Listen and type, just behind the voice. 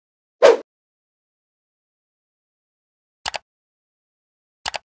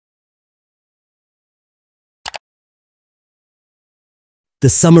The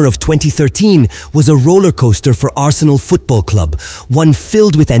summer of 2013 was a roller coaster for Arsenal Football Club, one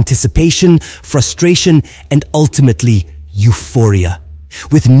filled with anticipation, frustration, and ultimately euphoria.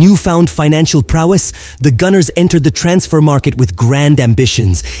 With newfound financial prowess, the Gunners entered the transfer market with grand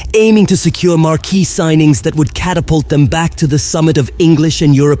ambitions, aiming to secure marquee signings that would catapult them back to the summit of English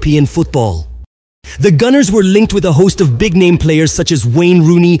and European football. The Gunners were linked with a host of big-name players such as Wayne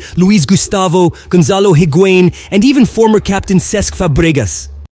Rooney, Luis Gustavo, Gonzalo Higuain, and even former captain Cesc Fabregas.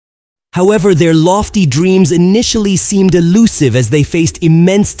 However, their lofty dreams initially seemed elusive as they faced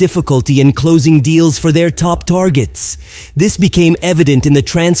immense difficulty in closing deals for their top targets. This became evident in the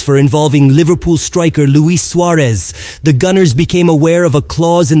transfer involving Liverpool striker Luis Suarez. The Gunners became aware of a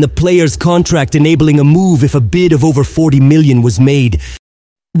clause in the player's contract enabling a move if a bid of over 40 million was made.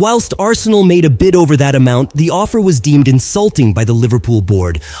 Whilst Arsenal made a bid over that amount, the offer was deemed insulting by the Liverpool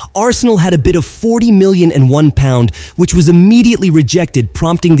board. Arsenal had a bid of £40 million and £1, which was immediately rejected,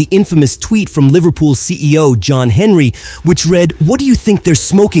 prompting the infamous tweet from Liverpool CEO John Henry, which read, "What do you think they're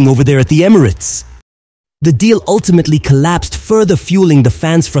smoking over there at the Emirates?" The deal ultimately collapsed, further fueling the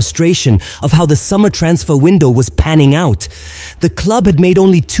fans' frustration of how the summer transfer window was panning out. The club had made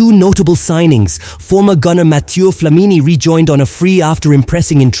only two notable signings. Former gunner Matteo Flamini rejoined on a free after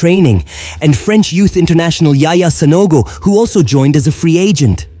impressing in training, and French youth international Yaya Sanogo, who also joined as a free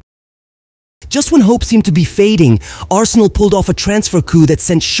agent. Just when hope seemed to be fading, Arsenal pulled off a transfer coup that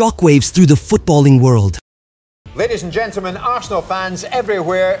sent shockwaves through the footballing world. Ladies and gentlemen, Arsenal fans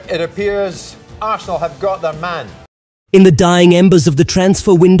everywhere, it appears Arsenal have got their man. In the dying embers of the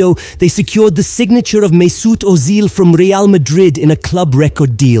transfer window, they secured the signature of Mesut Ozil from Real Madrid in a club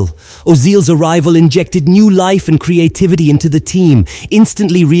record deal. Ozil's arrival injected new life and creativity into the team,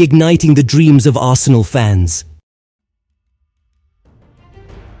 instantly reigniting the dreams of Arsenal fans.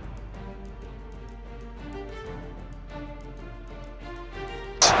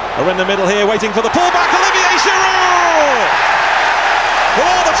 Are in the middle here, waiting for the pullback, Olivier Giroud! Well,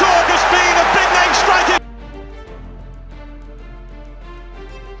 all the talk has been of big name striking.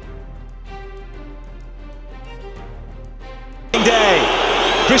 Day.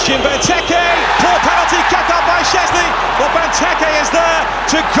 Christian Benteke, poor penalty cut out by Szczesny. Well, Benteke is there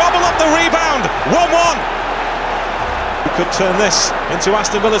to gobble up the rebound. 1-1. Could turn this into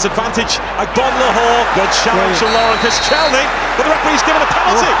Aston Villa's advantage. Agbon Lahore, good challenge from Laurent Koscielny, but the referee's given a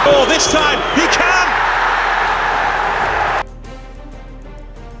penalty. Oh, this time he can.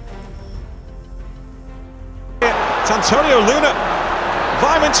 Antonio Luna,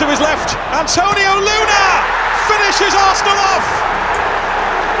 Weimann to his left, Antonio Luna finishes Arsenal off!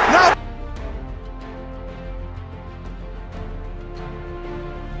 Now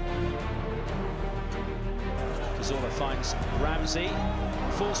Cazorla finds Ramsey,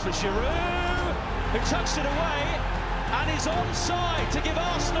 falls for Giroud, who touched it away and is onside to give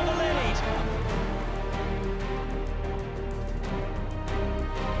Arsenal the lead.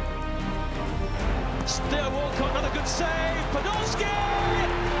 Still Walcott, another good save. Podolski!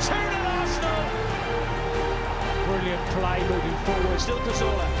 2-0 Arsenal! Brilliant play moving forward. Still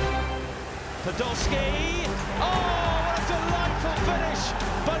Cazorla. Podolski! Oh, what a delightful finish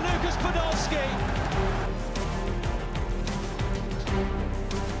by Lucas Podolski!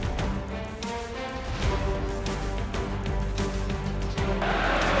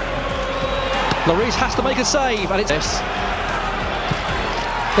 Lloris has to make a save, and it's this.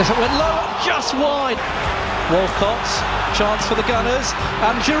 This went low, just wide. Walcott's chance for the Gunners,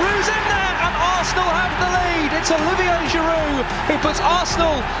 and Giroud's in there, and Arsenal have the lead. It's Olivier Giroud who puts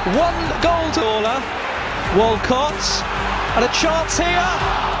Arsenal 1 goal to Ola. Walcott, and a chance here.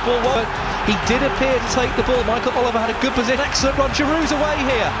 Ball, he did appear to take the ball. Michael Oliver had a good position. Excellent run. Giroud's away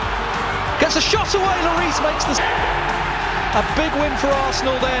here. Gets a shot away. Lloris makes a big win for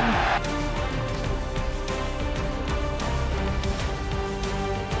Arsenal then.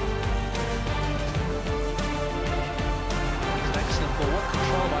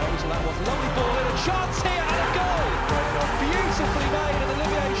 Lovely ball in, a chance here and a goal! Beautifully made, and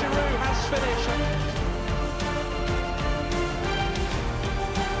Olivier Giroud has finished.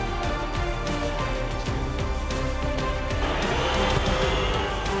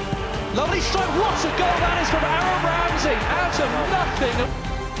 Lovely stroke, what a goal that is from Aaron Ramsey, out of nothing.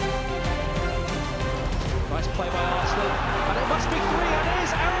 Nice play by Arsenal, and it must be 3, and it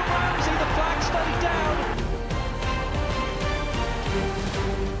is Aaron Ramsey, the flag stayed down.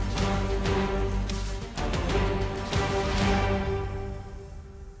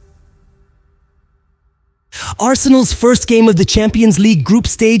 Arsenal's first game of the Champions League group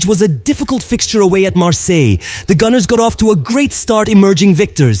stage was a difficult fixture away at Marseille. The Gunners got off to a great start, emerging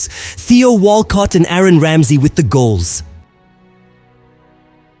victors. Theo Walcott and Aaron Ramsey with the goals.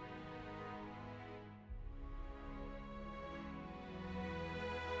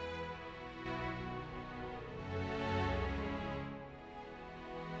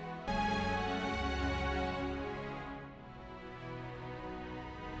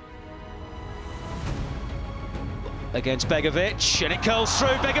 against Begovic, and it curls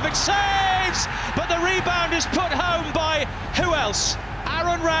through. Begovic saves, but the rebound is put home by who else?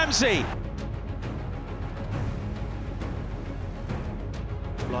 Aaron Ramsey.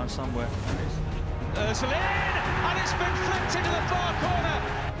 Line somewhere. Ozil in, and it's been flipped into the far corner.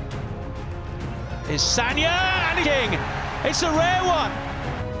 Is Sanya and King. It's a rare one.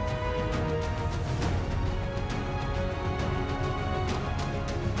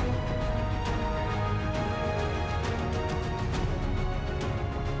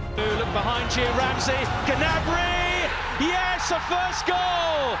 Look behind you, Ramsey, Gnabry. Yes, a first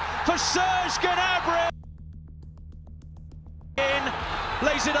goal for Serge Gnabry. In,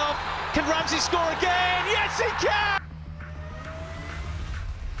 lays it off. Can Ramsey score again? Yes, he can!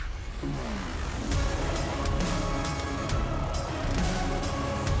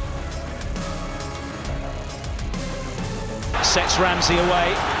 Sets Ramsey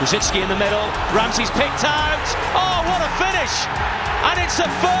away. Rosicky in the middle. Ramsey's picked out. Oh, what a finish! And it's a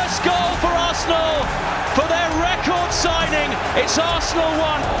first goal for Arsenal for their record signing. It's Arsenal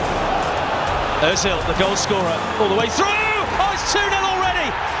 1. Ozil, the goal scorer, all the way through. Oh, it's 2-0 already.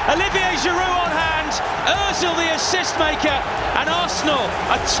 Olivier Giroud on hand. Ozil the assist maker, and Arsenal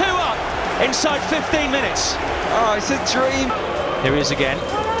are 2 up inside 15 minutes. Oh, it's a dream. Here he is again.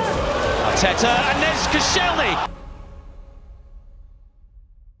 Arteta and there's Koscielny.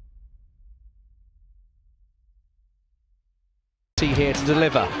 Here to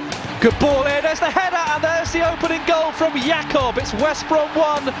deliver. Good ball in, there's the header, and there's the opening goal from Jakob. It's West Brom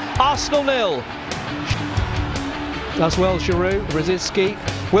 1, Arsenal 0. Does well, Giroud, Rosicky,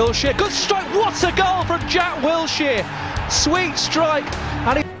 Wilshere, good strike, what a goal from Jack Wilshere. Sweet strike,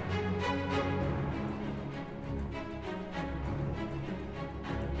 and he...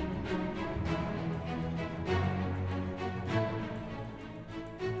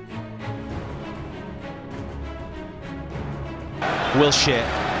 Wilshere,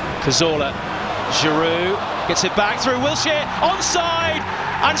 Cazorla, Giroud gets it back through Wilshere, onside,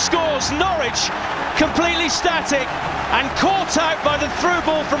 and scores. Norwich completely static and caught out by the through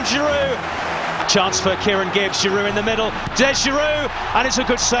ball from Giroud. Chance for Kieran Gibbs, Giroud in the middle, Des Giroud, and it's a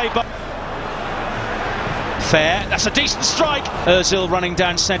good save. Fair, that's a decent strike. Ozil running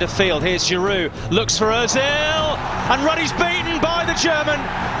down centre field. Here's Giroud, looks for Ozil, and Ruddy's beaten by the German.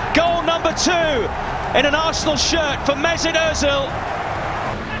 Goal number 2 in an Arsenal shirt for Mesut Ozil.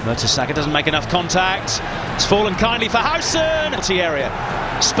 Mertesacker doesn't make enough contact. It's fallen kindly for Howson. Area.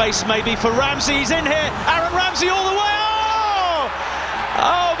 Space maybe for Ramsey. He's in here. Aaron Ramsey all the way.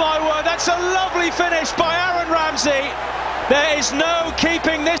 Oh my word, that's a lovely finish by Aaron Ramsey. There is no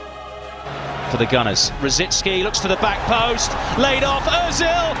keeping this. For the Gunners, Rosicky looks to the back post, laid off.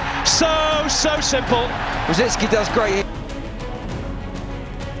 Ozil, so simple. Rosicky does great.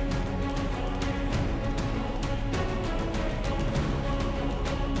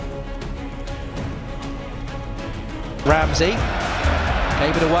 Ramsey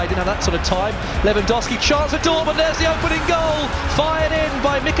gave it away, didn't have that sort of time. Lewandowski, chance for Dortmund, there's the opening goal, fired in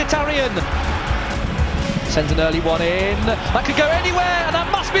by Mkhitaryan. Sends an early one in, that could go anywhere, and that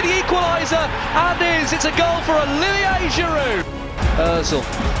must be the equaliser, and it's a goal for Olivier Giroud. Ozil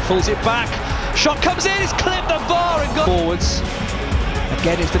pulls it back, shot comes in, it's clipped the bar and gone forwards.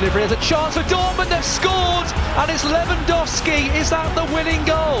 Again his delivery, there's a chance for Dortmund, they've scored, and it's Lewandowski, is that the winning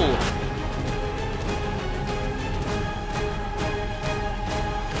goal?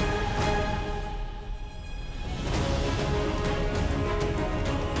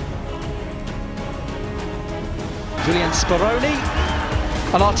 Julian Speroni,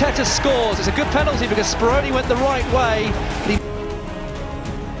 and Arteta scores. It's a good penalty because Speroni went the right way.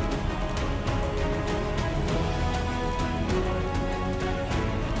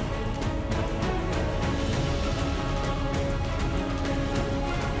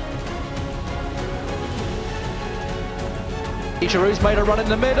 Giroud's made a run in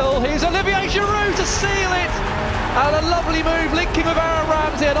the middle. Here's Olivier Giroud to seal it, and a lovely move linking with Aaron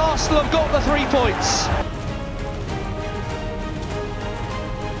Ramsey, and Arsenal have got the 3 points.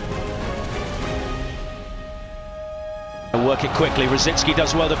 Work it quickly, Rosicky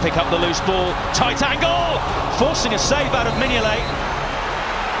does well to pick up the loose ball, tight angle, forcing a save out of Mignolet.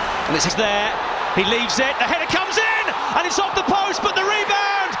 And it's there, he leaves it, the header comes in, and it's off the post, but the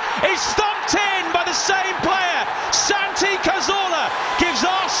rebound is thumped in by the same player. Santi Cazorla gives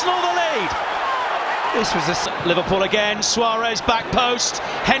Arsenal the lead. This was Liverpool again, Suarez back post,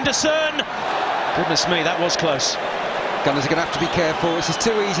 Henderson. Goodness me, that was close. Gunners are going to have to be careful. This is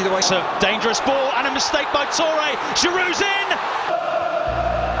too easy the way. It's a dangerous ball and a mistake by Toure. Giroud's in.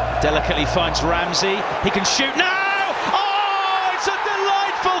 Delicately finds Ramsey. He can shoot now. Oh, it's a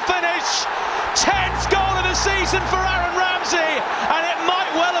delightful finish. 10th goal of the season. season for Aaron Ramsey, and it might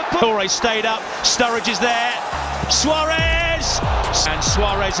well have put... Torre stayed up, Sturridge is there, Suarez! And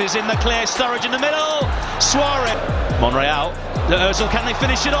Suarez is in the clear, Sturridge in the middle, Suarez... Monreal, Ozil, can they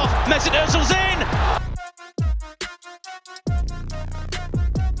finish it off? Mesut Ozil's in!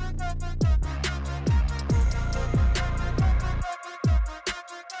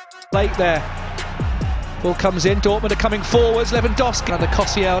 Late there. Ball comes in, Dortmund are coming forwards, Lewandowski and the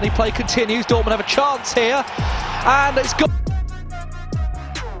Koscielny play continues, Dortmund have a chance here, and it's gone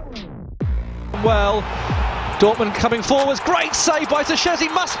well. Dortmund coming forwards, great save by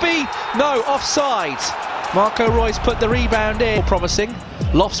Szczesny, must be, no, offside. Marco Reus put the rebound in, promising,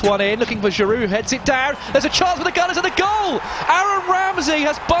 lofts one in, looking for Giroud, heads it down, there's a chance for the Gunners and a goal! Aaron Ramsey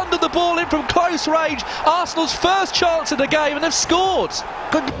has bundled the ball in from close range, Arsenal's first chance of the game, and they've scored!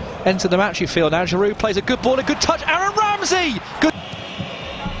 Good. Enter the match, you feel now. Giroud plays a good ball, a good touch. Aaron Ramsey! Good.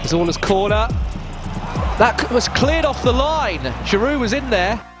 Zola's corner. That was cleared off the line. Giroud was in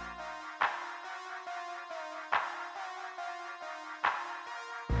there.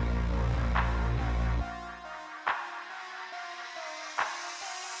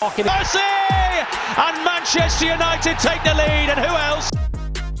 Mercy! And Manchester United take the lead, and who else?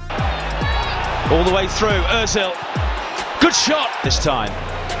 All the way through, Ozil. Good shot this time.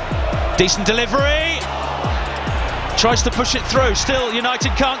 Decent delivery. Tries to push it through. Still,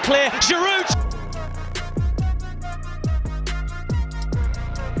 United can't clear. Giroud!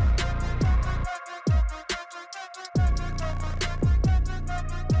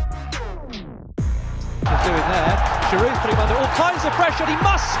 Doing there. Giroud's putting him under all kinds of pressure. He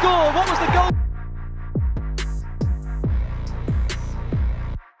must score. What was the goal?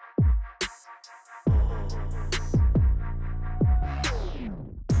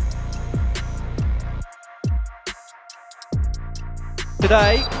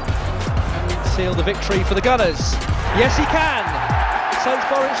 Today, seal the victory for the Gunners. Yes, he can. Sends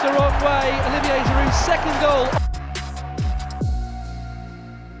Boruc the wrong way. Olivier Giroud's second goal.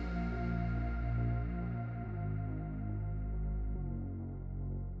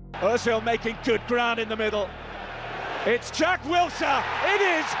 Ozil making good ground in the middle. It's Jack Wilshere. It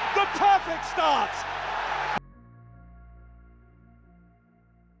is the perfect start.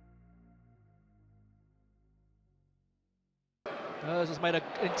 Ozil's made an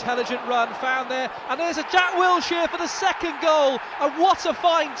intelligent run, found there, and there's a Jack Wilshere for the second goal, and what a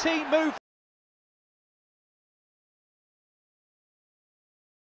fine team move.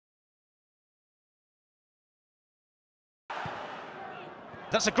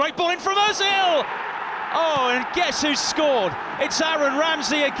 That's a great ball in from Ozil! Oh, and guess who scored? It's Aaron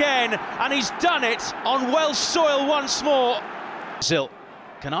Ramsey again, and he's done it on Welsh soil once more. Ozil,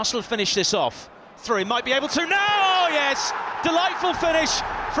 can Arsenal finish this off? He might be able to now. Oh, yes, delightful finish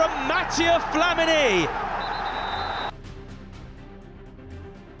from Mattia Flamini.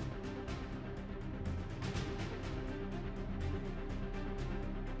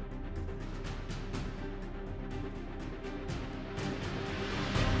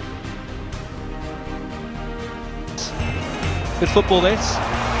 Good football this.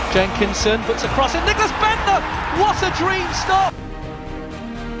 Jenkinson puts a cross in. Nicholas Bendtner. What a dream stop.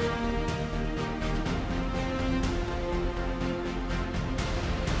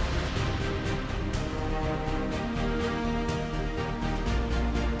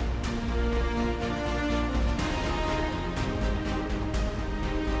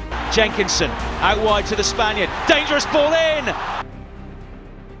 Jenkinson out wide to the Spaniard, dangerous ball in!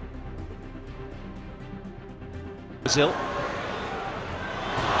 Ozil.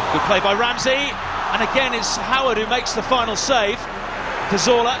 Good play by Ramsey, and again it's Howard who makes the final save.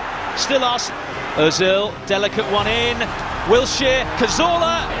 Cazorla still asks. Ozil, delicate one in. Wilshere,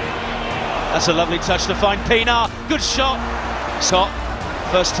 Cazorla. That's a lovely touch to find Pienaar. Good shot. Top,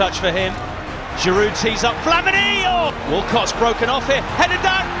 first touch for him. Giroud tees up Flamini. Oh! Walcott's broken off here. Headed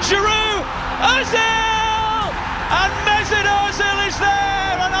down. Giroud. Ozil! And Mesut Ozil is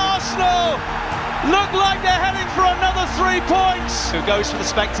there, and Arsenal look like they're heading for another 3 points. Who goes for the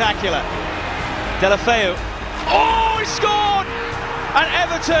spectacular? Deulofeu. Oh, he scored! And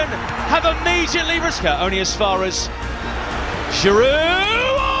Everton have immediately risked only as far as Giroud.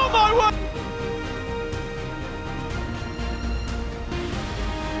 Oh my word!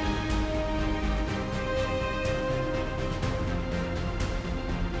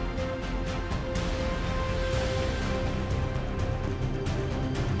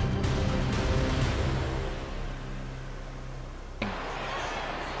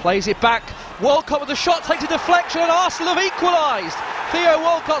 Plays it back. Walcott with the shot, takes a deflection, and Arsenal have equalised. Theo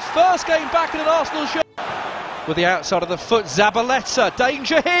Walcott's first game back in an Arsenal shirt. With the outside of the foot, Zabaleta.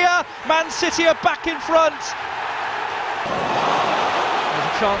 Danger here. Man City are back in front.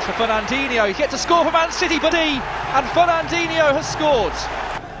 chance for Fernandinho. He's yet to score for Man City, but and Fernandinho has scored.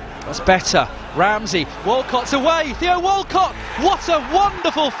 That's better. Ramsey, Walcott's away. Theo Walcott, what a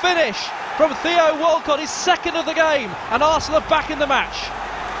wonderful finish from Theo Walcott, his second of the game, and Arsenal are back in the match.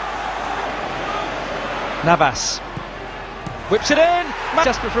 Navas whips it in,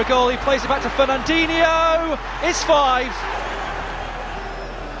 desperate for a goal, he plays it back to Fernandinho, it's 5.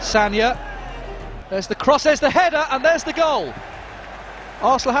 Sanya, there's the cross, there's the header, and there's the goal.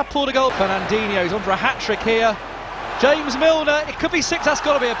 Arsenal have pulled a goal. Fernandinho is on for a hat-trick here. James Milner, it could be 6, that's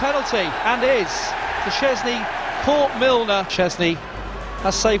got to be a penalty, and is. To Chesney, poor Milner. Chesney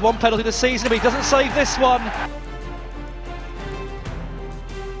has saved 1 penalty this season, but he doesn't save this one.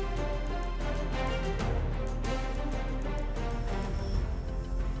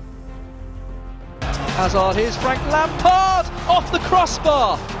 Hazard, here's Frank Lampard, off the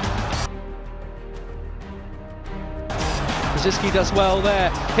crossbar. Brzezinski does well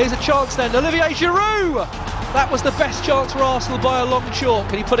there. Here's a chance then, Olivier Giroud! That was the best chance for Arsenal by a long chalk.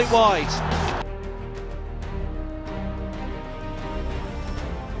 Can he put it wide?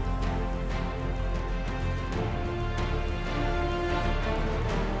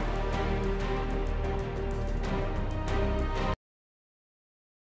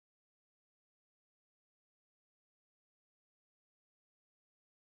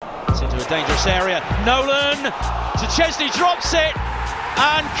 It's into a dangerous area. Nolan to Chesney, drops it,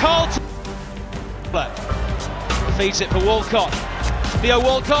 and Carlton feeds it for Walcott. Theo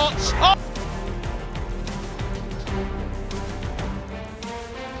Walcott. Oh!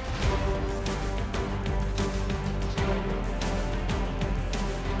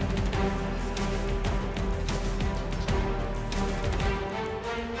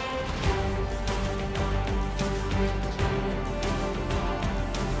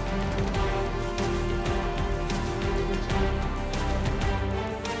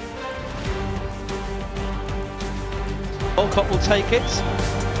 Walcott will take it.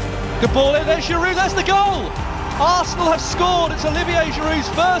 Good ball in, there's Giroud, there's the goal! Arsenal have scored, it's Olivier Giroud's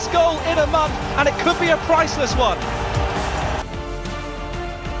first goal in a month, and it could be a priceless one.